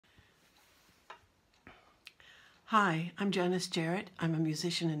Hi, I'm Janice Jarrett. I'm a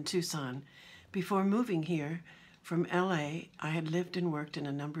musician in Tucson. Before moving here from LA, I had lived and worked in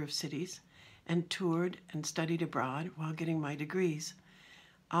a number of cities and toured and studied abroad while getting my degrees.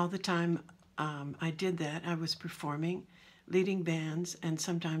 All the time I did that, I was performing, leading bands, and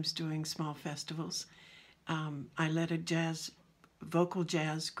sometimes doing small festivals. I led a vocal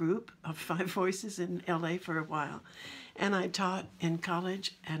jazz group of five voices in LA for a while, and I taught in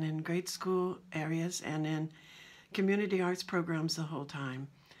college and in grade school areas and in community arts programs the whole time.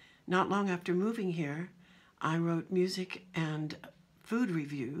 Not long after moving here, I wrote music and food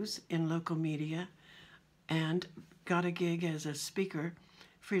reviews in local media and got a gig as a speaker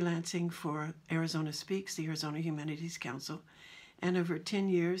freelancing for Arizona Speaks, the Arizona Humanities Council. And over 10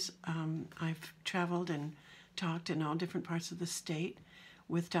 years, I've traveled and talked in all different parts of the state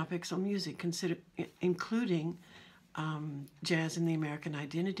with topics on music, including jazz and the American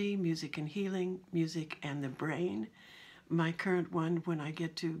identity, music and healing, music and the brain. My current one, when I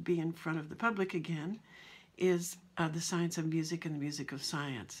get to be in front of the public again, is the science of music and the music of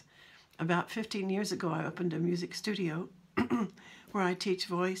science. About 15 years ago, I opened a music studio where I teach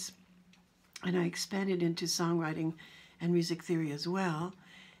voice, and I expanded into songwriting and music theory as well.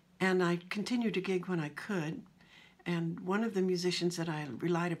 And I continued to gig when I could. And one of the musicians that I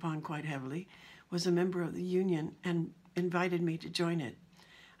relied upon quite heavily was a member of the union and invited me to join it.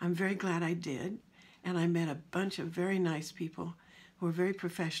 I'm very glad I did, and I met a bunch of very nice people who are very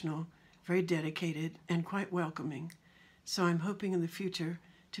professional, very dedicated, and quite welcoming. So I'm hoping in the future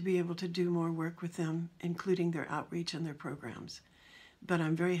to be able to do more work with them, including their outreach and their programs. But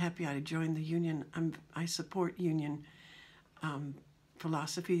I'm very happy I joined the union. I support union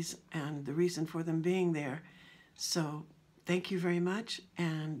philosophies and the reason for them being there. So thank you very much,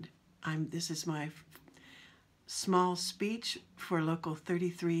 and this is my small speech for Local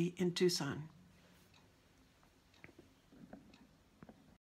 33 in Tucson.